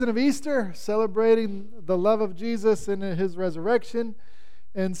Of Easter, celebrating the love of Jesus and his resurrection.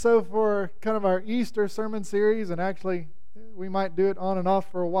 And so for kind of our Easter sermon series, and actually we might do it on and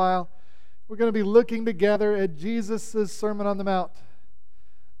off for a while, we're going to be looking together at Jesus' Sermon on the Mount.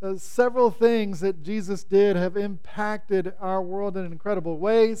 Several things that Jesus did have impacted our world in incredible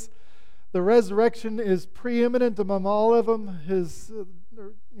ways. The resurrection is preeminent among all of them, his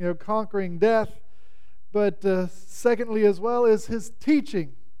conquering death, but secondly as well is his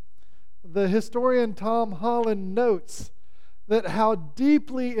teaching. The historian Tom Holland notes that how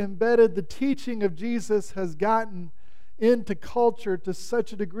deeply embedded the teaching of Jesus has gotten into culture to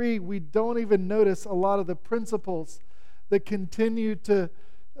such a degree we don't even notice a lot of the principles that continue to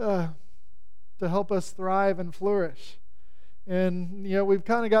help us thrive and flourish. And we've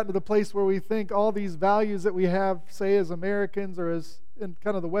kind of gotten to the place where we think all these values that we have, say as Americans or as in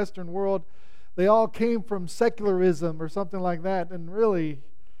kind of the Western world, they all came from secularism or something like that, and really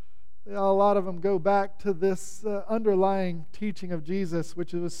a lot of them go back to this underlying teaching of Jesus,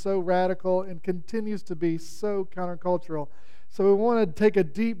 which was so radical and continues to be so countercultural. So we want to take a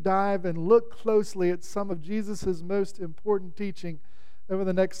deep dive and look closely at some of Jesus' most important teaching over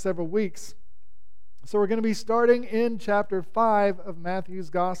the next several weeks. So we're going to be starting in chapter 5 of Matthew's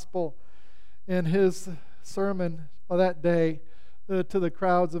Gospel in his sermon of that day to the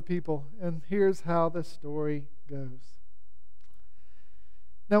crowds of people. And here's how the story goes.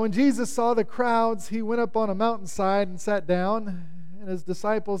 Now when Jesus saw the crowds, he went up on a mountainside and sat down, and his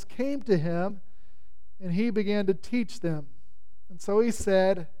disciples came to him, and he began to teach them. And so he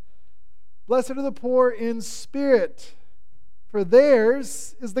said, "Blessed are the poor in spirit, for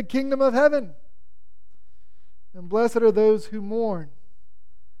theirs is the kingdom of heaven. And blessed are those who mourn,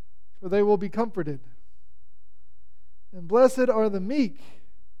 for they will be comforted. And blessed are the meek,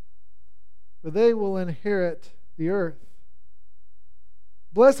 for they will inherit the earth.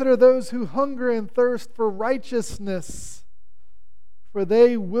 Blessed are those who hunger and thirst for righteousness, for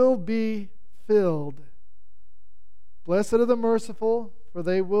they will be filled. Blessed are the merciful, for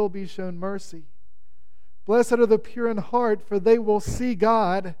they will be shown mercy. Blessed are the pure in heart, for they will see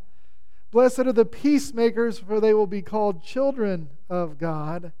God. Blessed are the peacemakers, for they will be called children of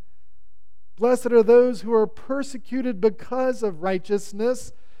God. Blessed are those who are persecuted because of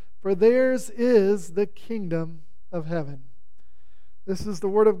righteousness, for theirs is the kingdom of heaven." This is the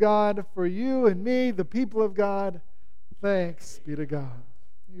word of God for you and me, the people of God. Thanks be to God.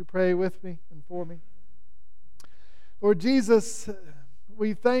 You pray with me and for me. Lord Jesus,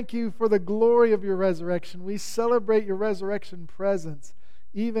 we thank you for the glory of your resurrection. We celebrate your resurrection presence,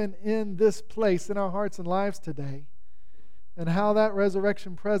 even in this place, in our hearts and lives today, and how that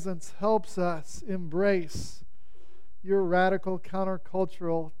resurrection presence helps us embrace your radical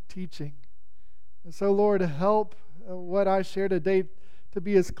countercultural teaching. And so, Lord, help what I share today to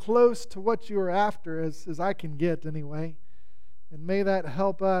be as close to what you are after as I can get anyway. And may that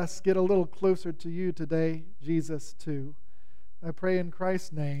help us get a little closer to you today, Jesus, too. I pray in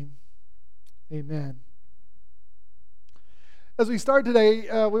Christ's name. Amen. As we start today,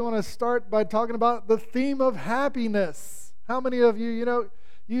 we want to start by talking about the theme of happiness. How many of you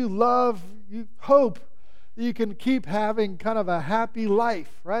you hope you can keep having kind of a happy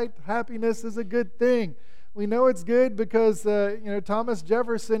life, right? Happiness is a good thing. We know it's good because Thomas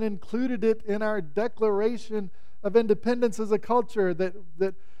Jefferson included it in our Declaration of Independence as a culture,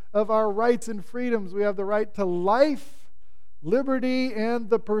 that of our rights and freedoms, we have the right to life, liberty, and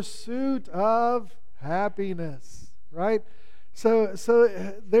the pursuit of happiness, right? So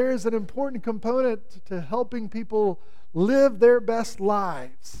there's an important component to helping people live their best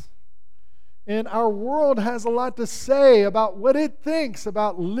lives. And our world has a lot to say about what it thinks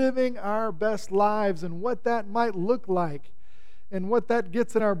about living our best lives and what that might look like and what that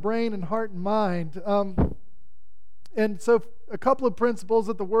gets in our brain and heart and mind. And so a couple of principles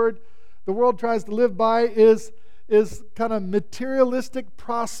that the world tries to live by is kind of materialistic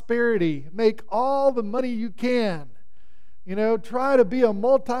prosperity. Make all the money you can. Try to be a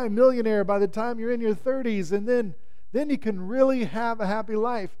multi-millionaire by the time you're in your 30s, and then you can really have a happy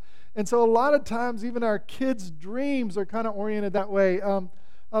life. And so a lot of times, even our kids' dreams are kind of oriented that way. I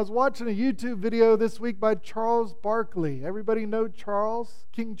was watching a YouTube video this week by Charles Barkley. Everybody know Charles,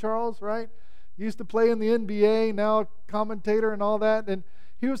 King Charles, right? Used to play in the NBA, now commentator and all that. And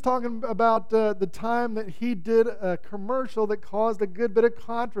he was talking about the time that he did a commercial that caused a good bit of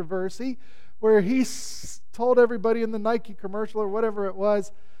controversy, where he told everybody in the Nike commercial or whatever it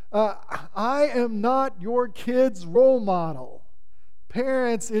was, "I am not your kid's role model.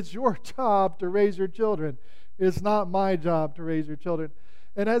 Parents, it's your job to raise your children. It's not my job to raise your children."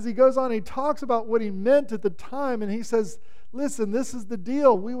 And as he goes on, he talks about what he meant at the time, and he says, listen, this is the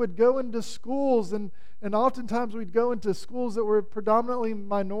deal. We would go into schools, and oftentimes we'd go into schools that were predominantly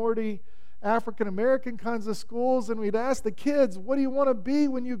minority African American kinds of schools, and we'd ask the kids, what do you want to be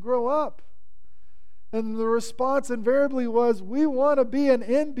when you grow up? And the response invariably was, we want to be an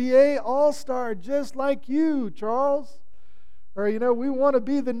NBA All-Star just like you, Charles. Or, we want to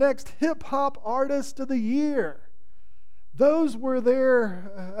be the next hip-hop artist of the year. Those were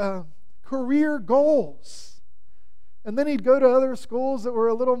their career goals. And then he'd go to other schools that were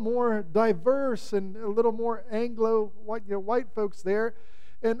a little more diverse and a little more white folks there.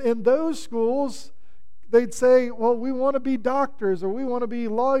 And in those schools, they'd say, well, we want to be doctors, or we want to be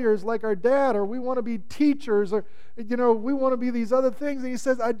lawyers like our dad, or we want to be teachers, or, we want to be these other things. And he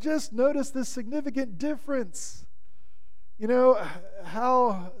says, I just noticed this significant difference.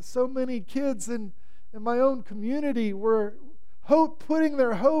 How so many kids in my own community were putting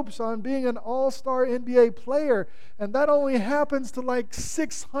their hopes on being an all-star NBA player, and that only happens to like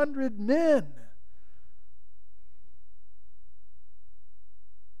 600 men.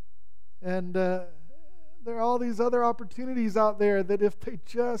 And there are all these other opportunities out there that if they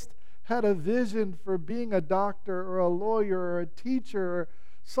just had a vision for being a doctor or a lawyer or a teacher or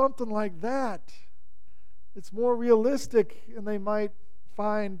something like that, it's more realistic, and they might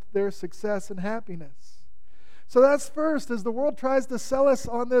find their success and happiness. So that's first, as the world tries to sell us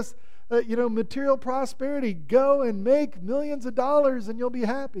on this, material prosperity. Go and make millions of dollars and you'll be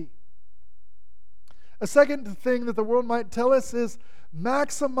happy. A second thing that the world might tell us is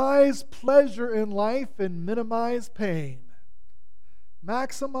maximize pleasure in life and minimize pain.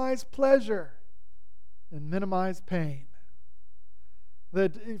 Maximize pleasure and minimize pain.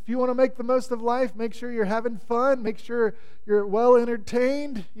 That if you want to make the most of life, make sure you're having fun, make sure you're well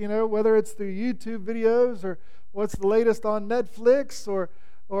entertained, whether it's through YouTube videos or what's the latest on Netflix or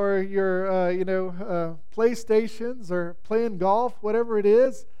your PlayStations or playing golf, whatever it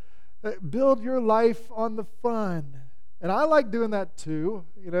is. Build your life on the fun. And I like doing that too.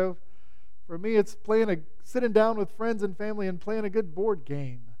 For me, it's sitting down with friends and family and playing a good board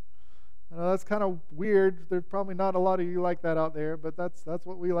game. I know that's kind of weird. There's probably not a lot of you like that out there, but that's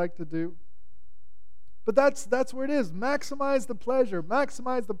what we like to do. But that's where it is. Maximize the pleasure,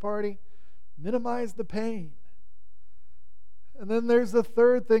 maximize the party, minimize the pain. And then there's the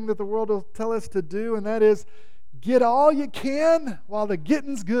third thing that the world will tell us to do, and that is get all you can while the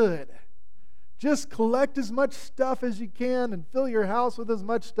getting's good. Just collect as much stuff as you can and fill your house with as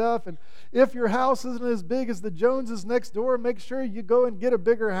much stuff. And if your house isn't as big as the Joneses next door, make sure you go and get a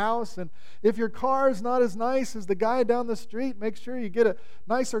bigger house. And if your car is not as nice as the guy down the street, make sure you get a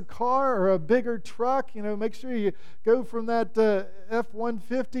nicer car or a bigger truck. Make sure you go from that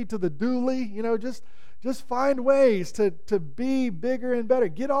F-150 to the dually. Just find ways to be bigger and better.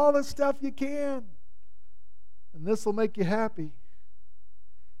 Get all the stuff you can. And this will make you happy.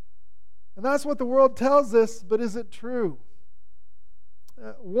 And that's what the world tells us, but is it true?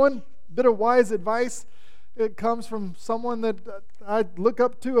 One bit of wise advice, it comes from someone that I look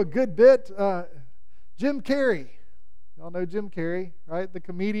up to a good bit, Jim Carrey. Y'all know Jim Carrey, right? The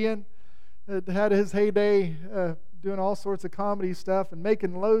comedian that had his heyday doing all sorts of comedy stuff and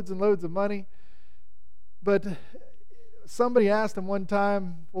making loads and loads of money. But somebody asked him one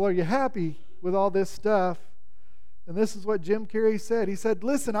time, well, are you happy with all this stuff? And this is what Jim Carrey said. He said,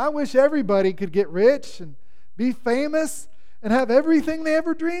 listen, I wish everybody could get rich and be famous and have everything they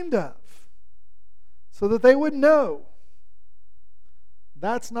ever dreamed of so that they would know.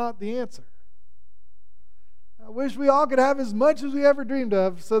 That's not the answer. I wish we all could have as much as we ever dreamed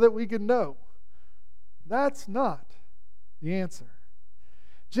of so that we could know. That's not the answer.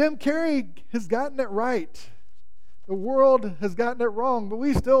 Jim Carrey has gotten it right. The world has gotten it wrong, but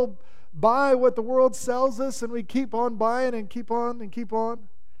we still buy what the world sells us, and we keep on buying and keep on and keep on.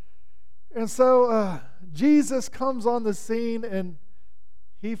 And so Jesus comes on the scene, and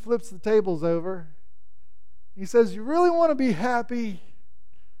he flips the tables over. He says, you really want to be happy?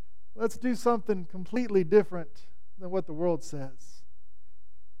 Let's do something completely different than what the world says.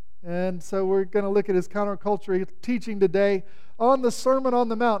 And so we're going to look at his counterculture teaching today on the Sermon on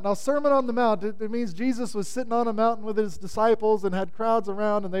the Mount. Now, Sermon on the Mount, it means Jesus was sitting on a mountain with his disciples and had crowds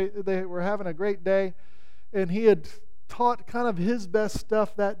around, and they were having a great day. And he had taught kind of his best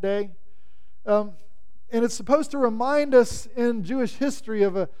stuff that day. And it's supposed to remind us in Jewish history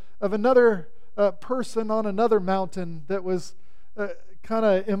of another person on another mountain that was kind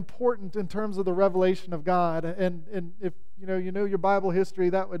of important in terms of the revelation of God. And if you know your Bible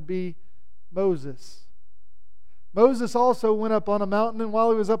history, that would be Moses. Moses also went up on a mountain, and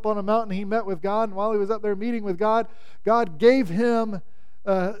while he was up on a mountain, he met with God. And while he was up there meeting with God, God gave him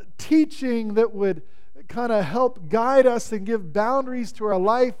teaching that would kind of help guide us and give boundaries to our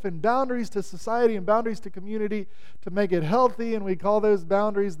life and boundaries to society and boundaries to community to make it healthy. And we call those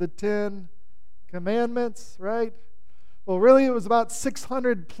boundaries the 10 Commandments, right? Well, really, it was about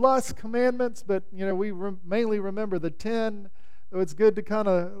 600 plus commandments, but we mainly remember the 10. So it's good to kind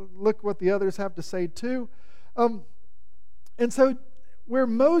of look what the others have to say too. And so where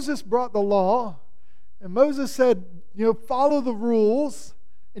Moses brought the law, and Moses said, follow the rules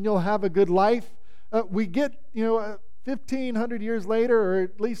and you'll have a good life. We get, 1,500 years later, or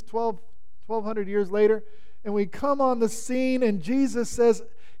at least 1,200 years later, and we come on the scene and Jesus says,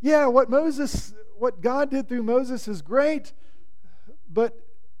 yeah, what God did through Moses is great, but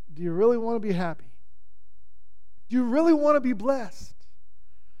do you really want to be happy? Do you really want to be blessed?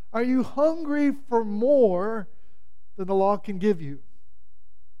 Are you hungry for more than the law can give you?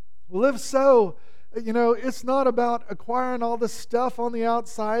 Well, if so, it's not about acquiring all the stuff on the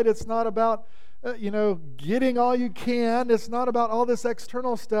outside. It's not about, getting all you can. It's not about all this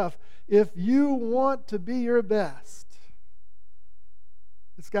external stuff. If you want to be your best,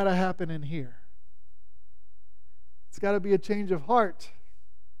 it's got to happen in here. It's got to be a change of heart.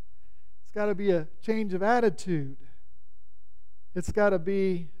 It's got to be a change of attitude. It's got to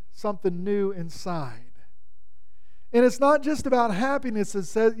be something new inside. And it's not just about happiness. It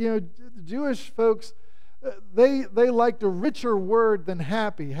says, Jewish folks, they liked a richer word than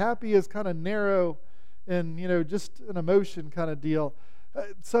happy. Happy is kind of narrow and, just an emotion kind of deal.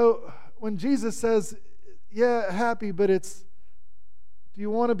 So when Jesus says, yeah, happy, but it's, do you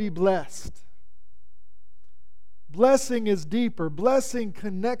want to be blessed? Blessing is deeper. Blessing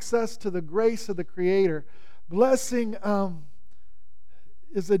connects us to the grace of the Creator. Blessing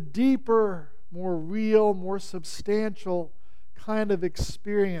is a deeper, more real, more substantial kind of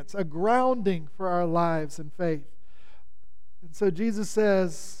experience, a grounding for our lives and faith. And so Jesus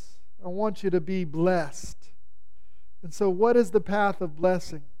says, I want you to be blessed. And so what is the path of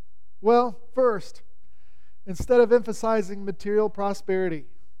blessing? Well, first, instead of emphasizing material prosperity,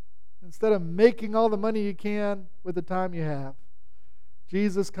 instead of making all the money you can with the time you have,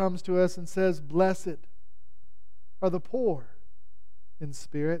 Jesus comes to us and says, blessed are the poor in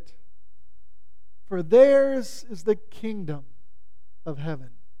spirit, for theirs is the kingdom of heaven.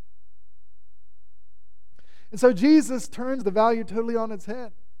 And so Jesus turns the value totally on its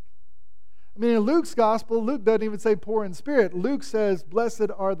head. I mean, in Luke's gospel, Luke doesn't even say poor in spirit. Luke says, blessed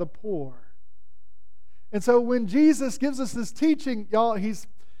are the poor. And so when Jesus gives us this teaching, y'all, he's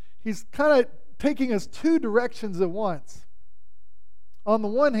kind of taking us two directions at once. On the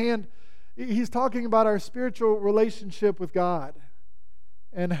one hand, he's talking about our spiritual relationship with God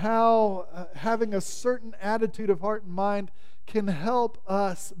and how having a certain attitude of heart and mind can help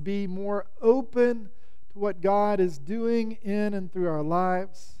us be more open to what God is doing in and through our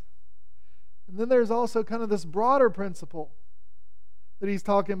lives. And then there's also kind of this broader principle that he's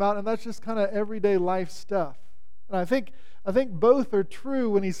talking about, and that's just kind of everyday life stuff. And I think both are true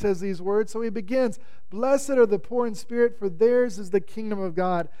when he says these words. So he begins, blessed are the poor in spirit, for theirs is the kingdom of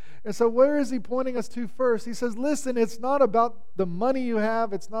God. And so where is he pointing us to first? He says, listen, it's not about the money you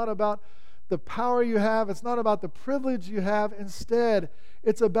have. It's not about the power you have. It's not about the privilege you have. Instead,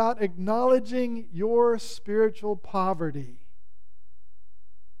 it's about acknowledging your spiritual poverty,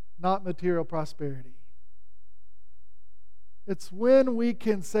 not material prosperity. It's when we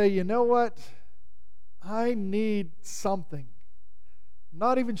can say, you know what? I need something. I'm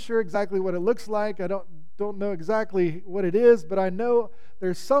not even sure exactly what it looks like. I don't know exactly what it is, but I know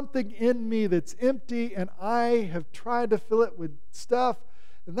there's something in me that's empty, and I have tried to fill it with stuff,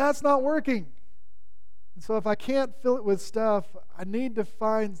 and that's not working. And so if I can't fill it with stuff, I need to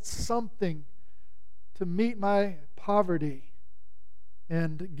find something to meet my poverty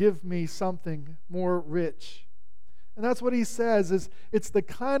and give me something more rich. And that's what he says, is it's the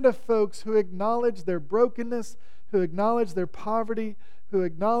kind of folks who acknowledge their brokenness, who acknowledge their poverty, who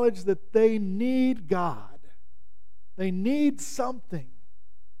acknowledge that they need God. They need something.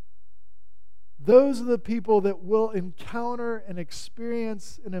 Those are the people that will encounter and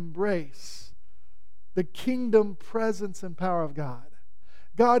experience and embrace the kingdom presence and power of God.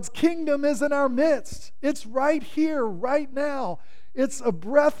 God's kingdom is in our midst. It's right here, right now. It's a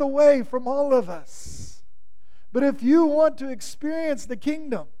breath away from all of us. But if you want to experience the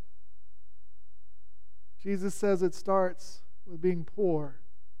kingdom, Jesus says it starts with being poor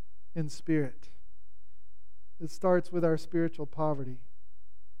in spirit. It starts with our spiritual poverty.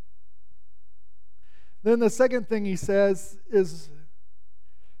 Then the second thing he says is,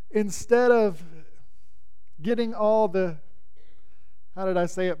 instead of getting all the, how did I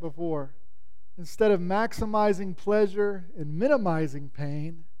say it before? Instead of maximizing pleasure and minimizing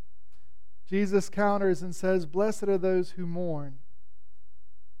pain, Jesus counters and says, "Blessed are those who mourn,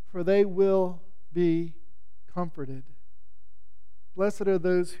 for they will be comforted." Blessed are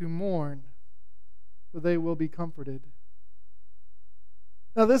those who mourn, for they will be comforted.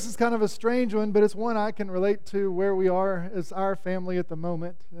 Now, this is kind of a strange one, but it's one I can relate to where we are as our family at the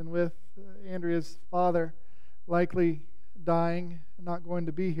moment, and with Andrea's father likely dying, not going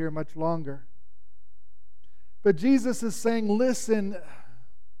to be here much longer. But Jesus is saying, listen,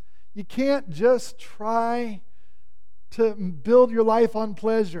 you can't just try to build your life on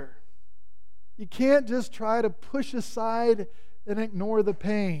pleasure. You can't just try to push aside and ignore the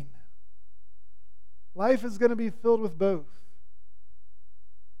pain. Life is going to be filled with both.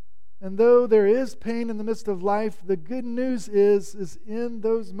 And though there is pain in the midst of life, the good news is in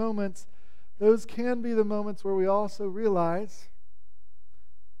those moments, those can be the moments where we also realize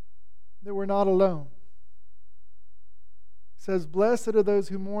that we're not alone. It says, "Blessed are those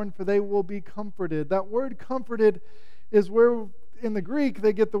who mourn, for they will be comforted." That word comforted is where in the Greek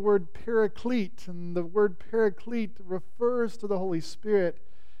they get the word paraclete, and the word paraclete refers to the Holy Spirit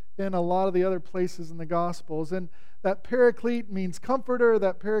in a lot of the other places in the Gospels. And that paraclete means comforter,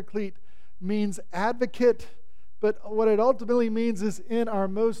 that paraclete means advocate, but what it ultimately means is in our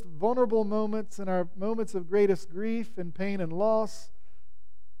most vulnerable moments, in our moments of greatest grief and pain and loss,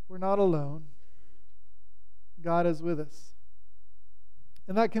 we're not alone. God is with us.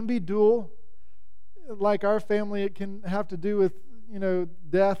 And that can be dual. Like our family, it can have to do with,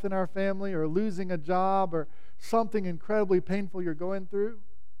 death in our family or losing a job or something incredibly painful you're going through.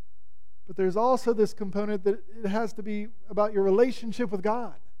 But there's also this component that it has to be about your relationship with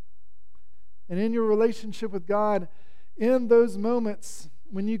God. And in your relationship with God, in those moments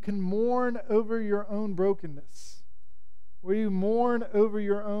when you can mourn over your own brokenness, where you mourn over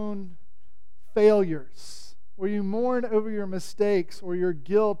your own failures, where you mourn over your mistakes or your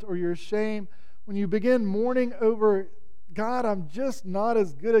guilt or your shame, when you begin mourning over, God, I'm just not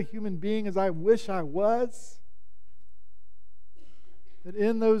as good a human being as I wish I was, that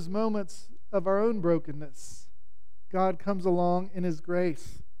in those moments of our own brokenness, God comes along in His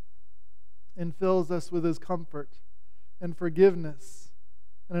grace and fills us with His comfort and forgiveness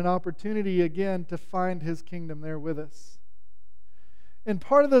and an opportunity again to find His kingdom there with us. And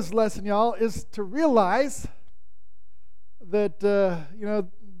part of this lesson, y'all, is to realize that,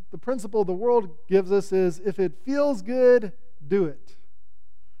 the principle the world gives us is if it feels good, do it.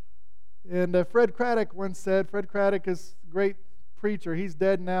 And Fred Craddock once said, Fred Craddock is a great preacher. He's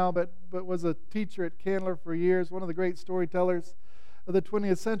dead now, but was a teacher at Candler for years, one of the great storytellers of the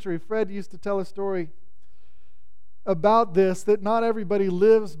 20th century. Fred used to tell a story about this, that not everybody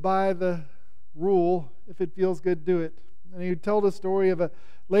lives by the rule, if it feels good, do it. And he told a story of a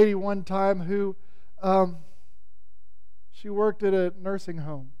lady one time who she worked at a nursing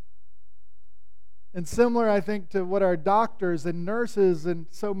home. And similar, I think, to what our doctors and nurses and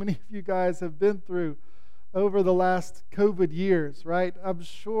so many of you guys have been through over the last COVID years, right? I'm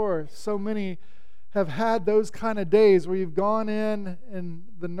sure so many have had those kind of days where you've gone in and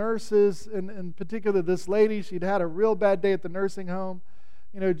the nurses, and in particular this lady, she'd had a real bad day at the nursing home.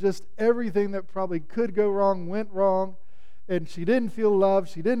 Just everything that probably could go wrong went wrong. And she didn't feel loved.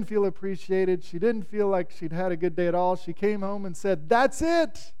 She didn't feel appreciated. She didn't feel like she'd had a good day at all. She came home and said, "That's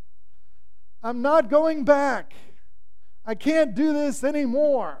it. I'm not going back. I can't do this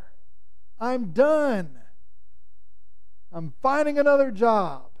anymore. I'm done. I'm finding another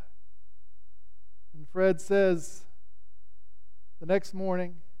job." And Fred says, the next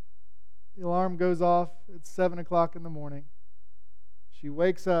morning, the alarm goes off. It's 7 o'clock in the morning. She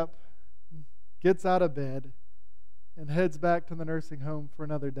wakes up, gets out of bed, and heads back to the nursing home for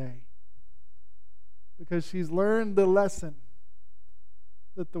another day. Because she's learned the lesson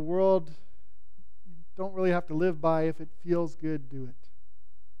that the world don't really have to live by. If it feels good, do it.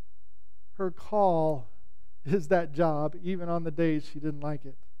 Her call is that job, even on the days she didn't like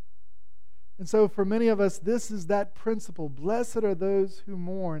it. And so for many of us, this is that principle. Blessed are those who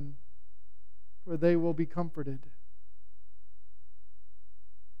mourn, for they will be comforted.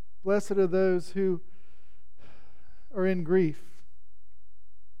 Blessed are those who are in grief,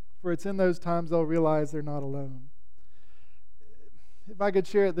 for it's in those times they'll realize they're not alone. If I could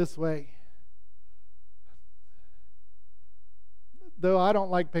share it this way, though I don't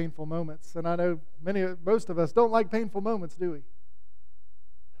like painful moments, and I know most of us don't like painful moments, do we?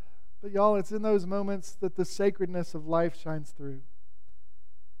 But y'all, it's in those moments that the sacredness of life shines through.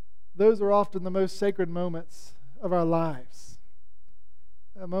 Those are often the most sacred moments of our lives.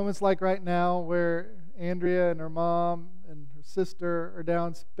 Moments like right now where Andrea and her mom and her sister are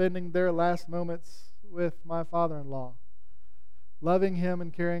down spending their last moments with my father-in-law, loving him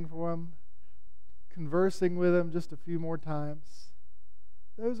and caring for him, conversing with him just a few more times.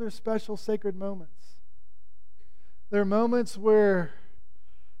 Those are special, sacred moments. They're moments where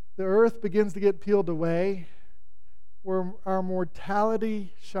the earth begins to get peeled away, where our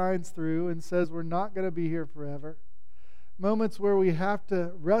mortality shines through and says we're not going to be here forever. Moments where we have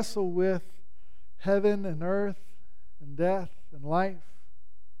to wrestle with heaven and earth and death and life.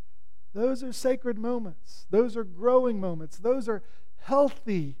 Those are sacred moments. Those are growing moments. Those are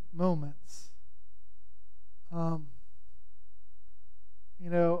healthy moments.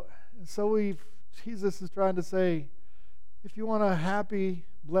 So Jesus is trying to say, if you want a happy,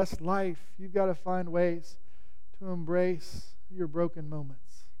 blessed life, you've got to find ways to embrace your broken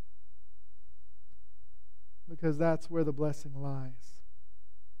moments, because that's where the blessing lies.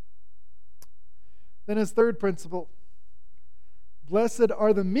 Then his third principle, blessed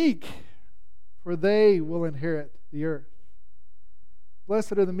are the meek, for they will inherit the earth.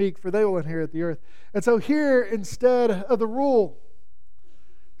 Blessed are the meek, for they will inherit the earth. And so here, instead of the rule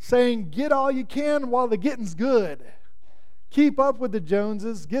saying, get all you can while the getting's good, keep up with the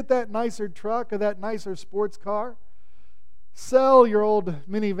Joneses, get that nicer truck or that nicer sports car, sell your old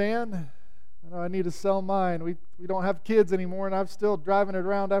minivan. I need to sell mine. We don't have kids anymore, and I'm still driving it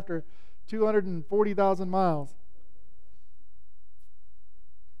around after 240,000 miles.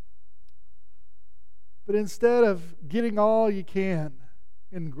 But instead of getting all you can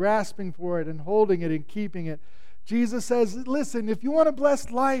and grasping for it and holding it and keeping it, Jesus says, listen, if you want a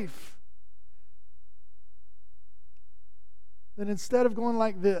blessed life, then instead of going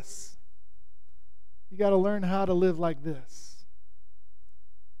like this, you got to learn how to live like this.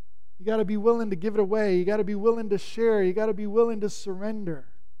 You got to be willing to give it away. You got to be willing to share. You got to be willing to surrender.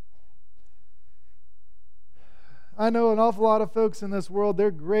 I know an awful lot of folks in this world,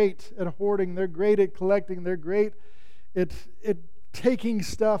 they're great at hoarding. They're great at collecting. They're great at taking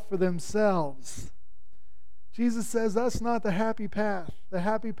stuff for themselves. Jesus says that's not the happy path. The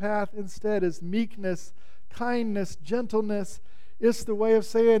happy path instead is meekness, kindness, gentleness. It's the way of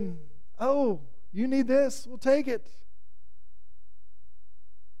saying, oh, you need this? Well, take it.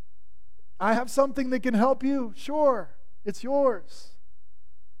 I have something that can help you? Sure, it's yours.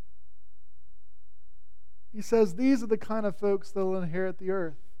 He says these are the kind of folks that will inherit the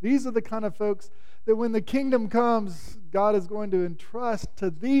earth. These are the kind of folks that when the kingdom comes, God is going to entrust to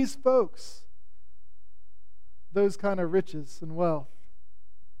these folks those kind of riches and wealth.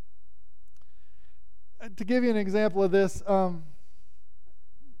 To give you an example of this,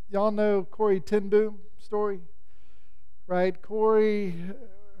 y'all know Corrie ten Boom story, right? Corrie,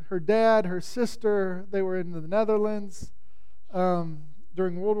 her dad, her sister, they were in the Netherlands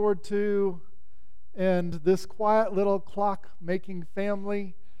during World War II, and this quiet little clock-making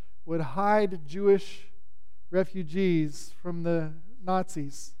family would hide Jewish refugees from the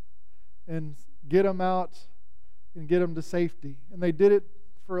Nazis and get them out and get them to safety. And they did it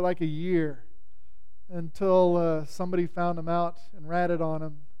for like a year until somebody found them out and ratted on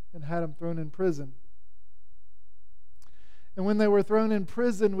them and had them thrown in prison. And when they were thrown in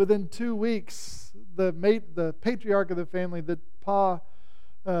prison, within 2 weeks, the patriarch of the family, the pa,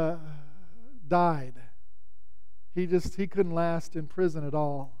 died. He couldn't last in prison at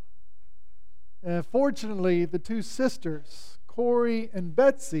all. And fortunately, the two sisters, Corrie and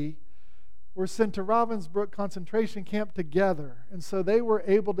Betsy, were sent to Ravensbrück concentration camp together. And so they were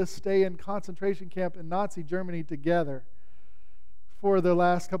able to stay in concentration camp in Nazi Germany together for the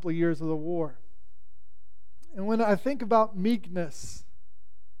last couple of years of the war. And when I think about meekness,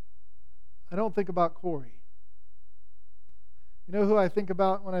 I don't think about Corrie. You know who I think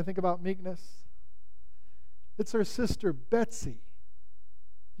about when I think about meekness? It's her sister Betsy.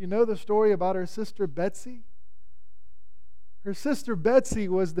 You know the story about her sister Betsy? Her sister Betsy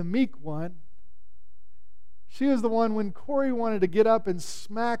was the meek one. She was the one when Corrie wanted to get up and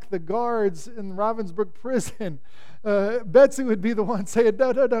smack the guards in Ravensbrück prison. Betsy would be the one saying,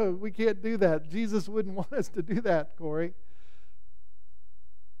 no, we can't do that. Jesus wouldn't want us to do that, Corrie.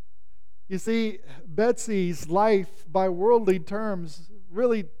 You see, Betsy's life, by worldly terms,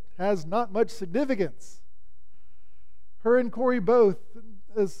 really has not much significance. Her and Corrie both,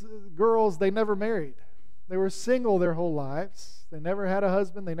 as girls, they never married. They were single their whole lives. They never had a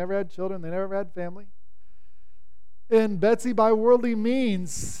husband. They never had children. They never had family. And Betsy, by worldly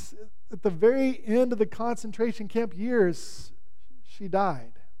means, at the very end of the concentration camp years, she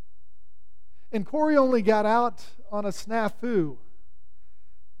died. And Corrie only got out on a snafu,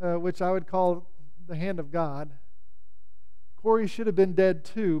 which I would call the hand of God. Corrie should have been dead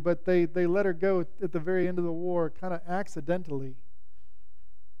too, but they let her go at the very end of the war, kind of accidentally.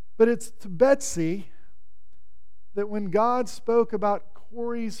 But it's to Betsy that when God spoke about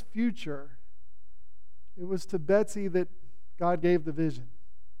Corrie's future, It was to Betsy that God gave the vision.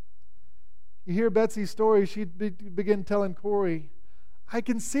 You hear Betsy's story, she'd begin telling Corey, I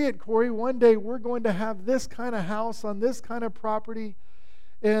can see it, Corey. One day we're going to have this kind of house on this kind of property,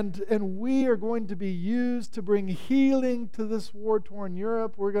 and we are going to be used to bring healing to this war-torn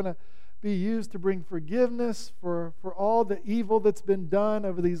Europe. We're going to be used to bring forgiveness for all the evil that's been done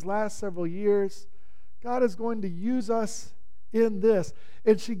over these last several years. God is going to use us in this.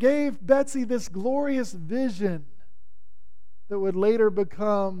 And she gave Betsy this glorious vision that would later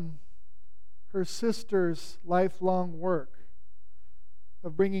become her sister's lifelong work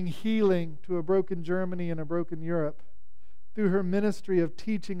of bringing healing to a broken Germany and a broken Europe through her ministry of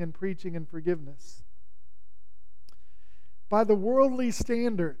teaching and preaching and forgiveness. By the worldly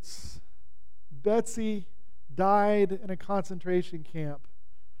standards, Betsy died in a concentration camp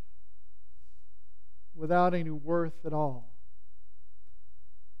without any worth at all.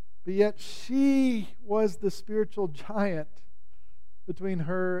 But yet she was the spiritual giant between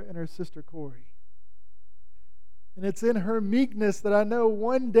her and her sister Corey. And it's in her meekness that I know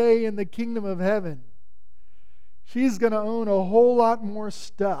one day in the kingdom of heaven, she's going to own a whole lot more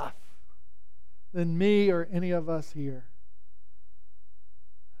stuff than me or any of us here.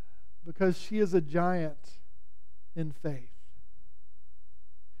 Because she is a giant in faith.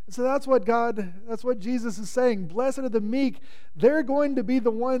 And so that's what Jesus is saying. Blessed are the meek. They're going to be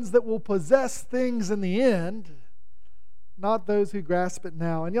the ones that will possess things in the end, not those who grasp it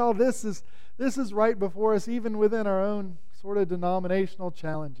now. And y'all, this is right before us, even within our own sort of denominational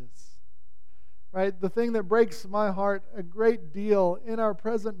challenges. Right? The thing that breaks my heart a great deal in our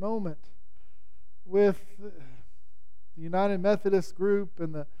present moment with the United Methodist group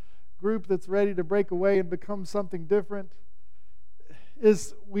and the group that's ready to break away and become something different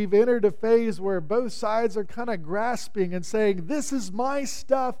is we've entered a phase where both sides are kind of grasping and saying, this is my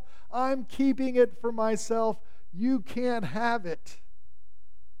stuff, I'm keeping it for myself, you can't have it.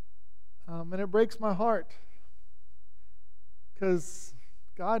 And it breaks my heart because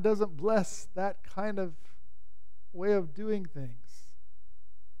God doesn't bless that kind of way of doing things.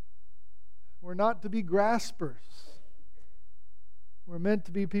 We're not to be graspers. We're meant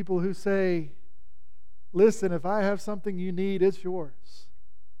to be people who say, listen, if I have something you need, it's yours.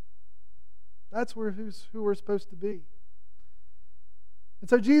 That's who we're supposed to be. And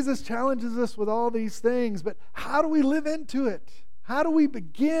so Jesus challenges us with all these things, but how do we live into it? How do we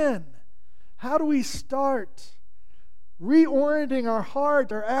begin? How do we start reorienting our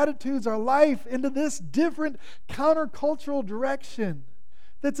heart, our attitudes, our life into this different countercultural direction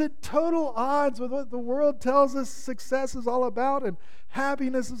that's at total odds with what the world tells us success is all about and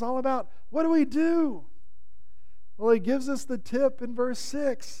happiness is all about? What do? Well, he gives us the tip in verse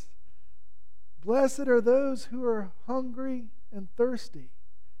 6. Blessed are those who are hungry and thirsty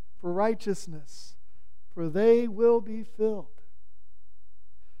for righteousness, for they will be filled.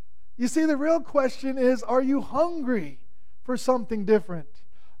 You see, the real question is, are you hungry for something different?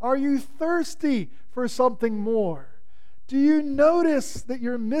 Are you thirsty for something more? Do you notice that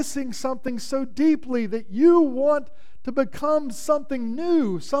you're missing something so deeply that you want to become something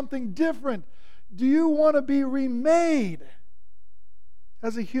new, something different? Do you want to be remade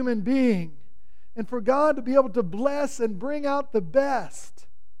as a human being and for God to be able to bless and bring out the best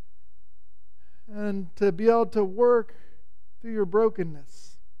and to be able to work through your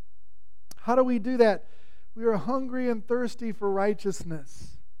brokenness? How do we do that? We are hungry and thirsty for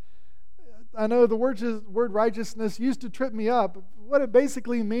righteousness. I know the word righteousness used to trip me up. What it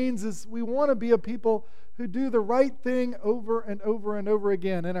basically means is we want to be a people who do the right thing over and over and over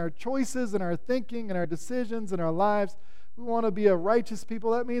again. In our choices, in our thinking, in our decisions, in our lives, we want to be a righteous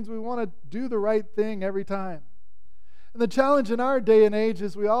people. That means we want to do the right thing every time. And the challenge in our day and age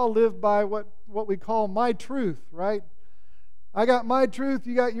is we all live by what we call my truth, right? I got my truth,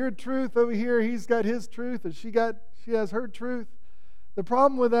 you got your truth. Over here, he's got his truth, and she has her truth. The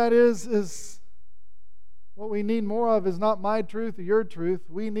problem with that is what we need more of is not my truth or your truth.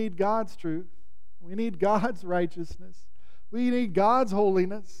 We need God's truth. We need God's righteousness. We need God's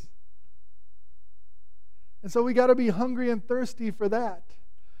holiness. And so we got to be hungry and thirsty for that.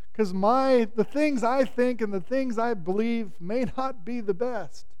 Because the things I think and the things I believe may not be the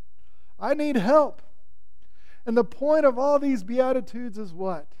best. I need help. And the point of all these beatitudes is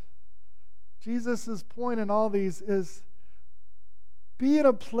what? Jesus' point in all these is be in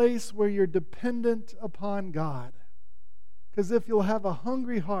a place where you're dependent upon God. Because if you'll have a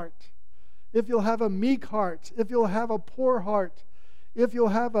hungry heart, if you'll have a meek heart, if you'll have a poor heart, if you'll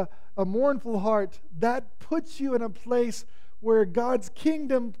have a mournful heart, that puts you in a place where God's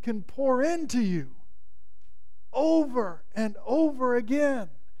kingdom can pour into you over and over again.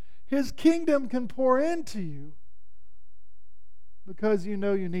 His kingdom can pour into you because you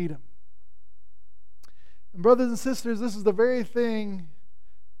know you need Him. And brothers and sisters, this is the very thing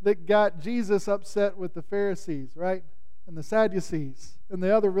that got Jesus upset with the Pharisees, right? And the Sadducees and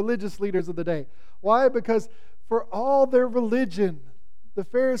the other religious leaders of the day. Why? Because for all their religion, the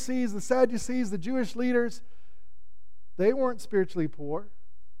Pharisees, the Sadducees, the Jewish leaders, they weren't spiritually poor.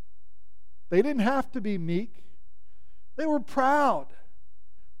 They didn't have to be meek. They were proud.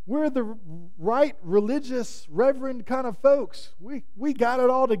 We're the right, religious, reverend kind of folks. We got it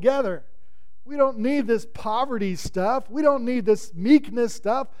all together. We don't need this poverty stuff. We don't need this meekness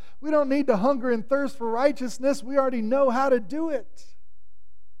stuff. We don't need to hunger and thirst for righteousness. We already know how to do it.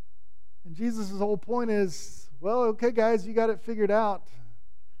 And Jesus' whole point is, well, okay, guys, you got it figured out.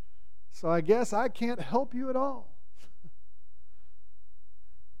 So I guess I can't help you at all.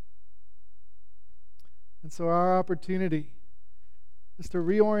 And so our opportunity is to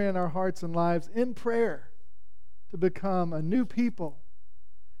reorient our hearts and lives in prayer to become a new people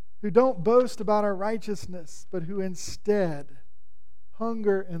who don't boast about our righteousness, but who instead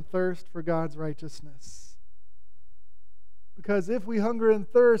hunger and thirst for God's righteousness. Because if we hunger and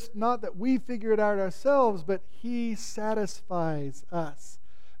thirst, not that we figure it out ourselves, but He satisfies us.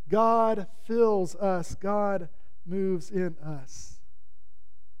 God fills us. God moves in us.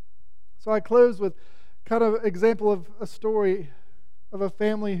 So I close with kind of example of a story of a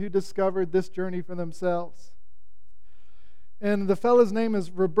family who discovered this journey for themselves. And the fellow's name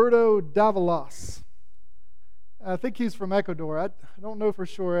is Roberto Davalos. I think he's from Ecuador. I don't know for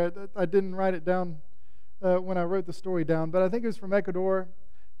sure. I didn't write it down when I wrote the story down, but I think he was from Ecuador.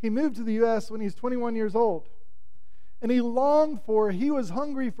 He moved to the U.S. when he was 21 years old. And he was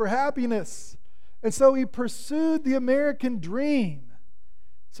hungry for happiness. And so he pursued the American dream.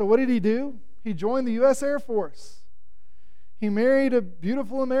 So what did he do? He joined the U.S. Air Force. He married a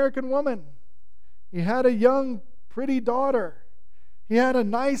beautiful American woman. He had a young, pretty daughter. He had a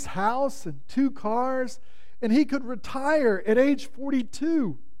nice house and 2 cars, and he could retire at age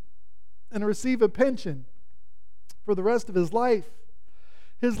 42 and receive a pension for the rest of his life.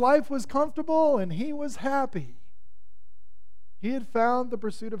 His life was comfortable and he was happy. He had found the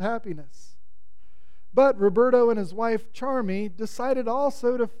pursuit of happiness. But Roberto and his wife Charmy decided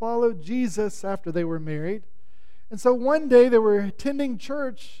also to follow Jesus after they were married. And so one day they were attending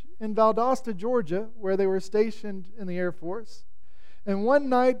church in Valdosta, Georgia, where they were stationed in the Air Force. And one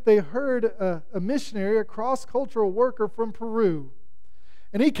night they heard a missionary, a cross-cultural worker from Peru.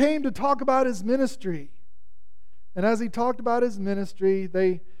 And he came to talk about his ministry. And as he talked about his ministry,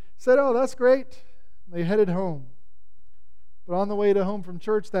 they said, "Oh, that's great." And they headed home. But on the way home from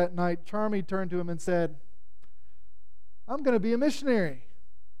church that night, Charmy turned to him and said, "I'm going to be a missionary."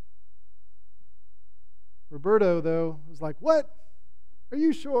 Roberto, though, was like, "What? Are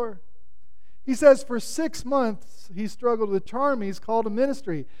you sure?" He says for 6 months he struggled with Charmy's call to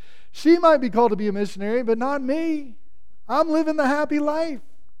ministry. She might be called to be a missionary, but not me. I'm living the happy life.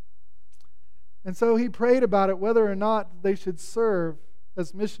 And so he prayed about it, whether or not they should serve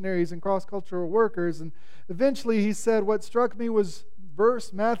as missionaries and cross-cultural workers. And eventually he said, what struck me was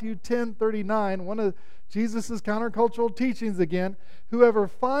verse Matthew 10:39, one of Jesus' countercultural teachings again. Whoever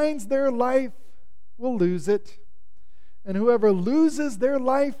finds their life will lose it, and whoever loses their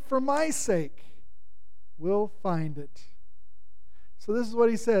life for my sake will find it. So this is what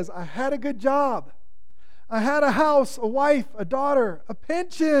he says. I had a good job. I had a house, a wife, a daughter, a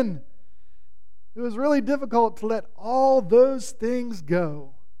pension. It was really difficult to let all those things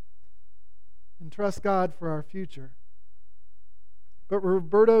go and trust God for our future. But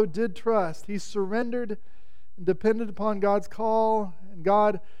Roberto did trust. He surrendered and depended upon God's call.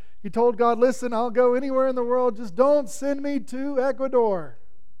 And he told God, "Listen, I'll go anywhere in the world. Just don't send me to Ecuador."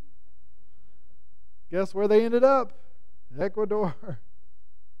 Guess where they ended up? Ecuador.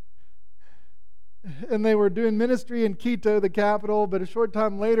 And they were doing ministry in Quito, the capital, but a short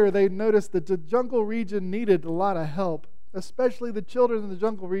time later they noticed that the jungle region needed a lot of help, especially the children in the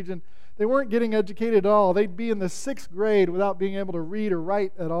jungle region. They weren't getting educated at all. They'd be in the 6th grade without being able to read or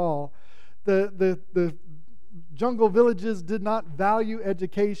write at all. The jungle villages did not value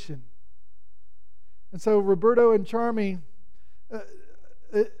education. And so Roberto and Charmy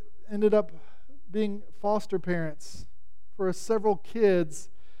ended up being foster parents for several kids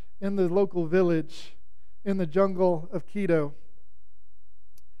in the local village in the jungle of Quito.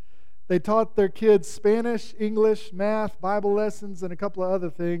 They taught their kids Spanish, English, math, Bible lessons, and a couple of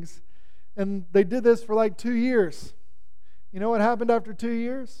other things. And they did this for like 2 years. You know what happened after 2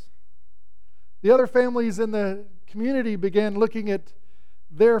 years? The other families in the community began looking at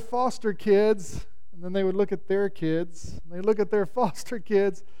their foster kids, and then they would look at their kids, and they look at their foster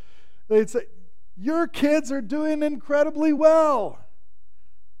kids, they'd say, your kids are doing incredibly well.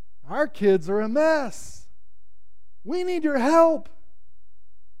 Our kids are a mess. We need your help.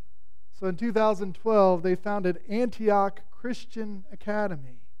 So in 2012, they founded Antioch Christian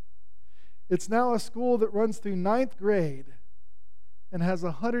Academy. It's now a school that runs through 9th grade and has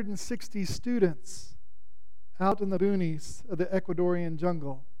 160 students out in the boonies of the Ecuadorian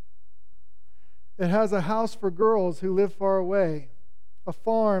jungle. It has a house for girls who live far away, a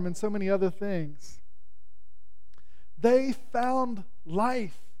farm, and so many other things. They found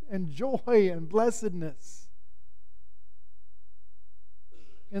life and joy and blessedness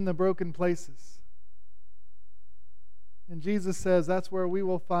in the broken places. And Jesus says that's where we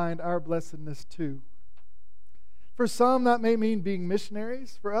will find our blessedness too. For some, that may mean being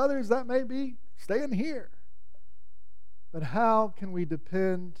missionaries. For others, that may be staying here. But how can we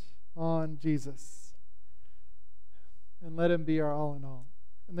depend on Jesus and let Him be our all in all?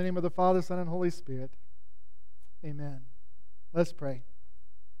 In the name of the Father, Son, and Holy Spirit, amen. Let's pray.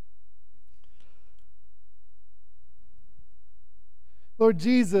 Lord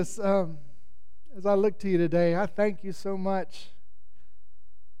Jesus, as I look to you today, I thank you so much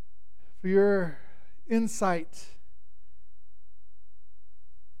for your insight.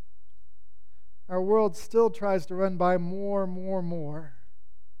 Our world still tries to run by more.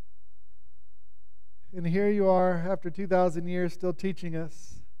 And here you are, after 2,000 years, still teaching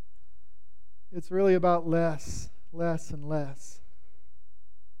us. It's really about less and less.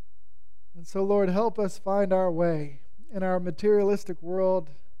 And so, Lord, help us find our way in our materialistic world,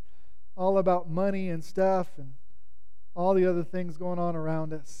 all about money and stuff and all the other things going on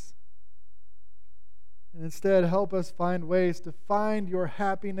around us. And instead, help us find ways to find your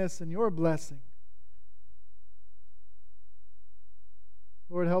happiness and your blessing.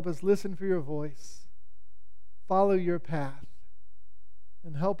 Lord, help us listen for your voice, follow your path,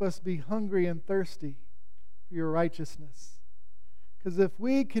 and help us be hungry and thirsty for your righteousness. Because if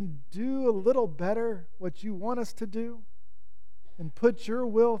we can do a little better what you want us to do and put your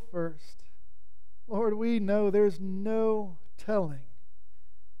will first, Lord, we know there's no telling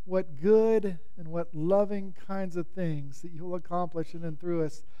what good and what loving kinds of things that you'll accomplish in and through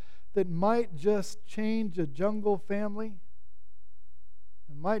us that might just change a jungle family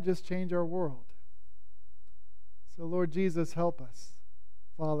and might just change our world. So, Lord Jesus, help us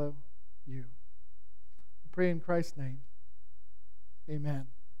follow you. I pray in Christ's name. Amen.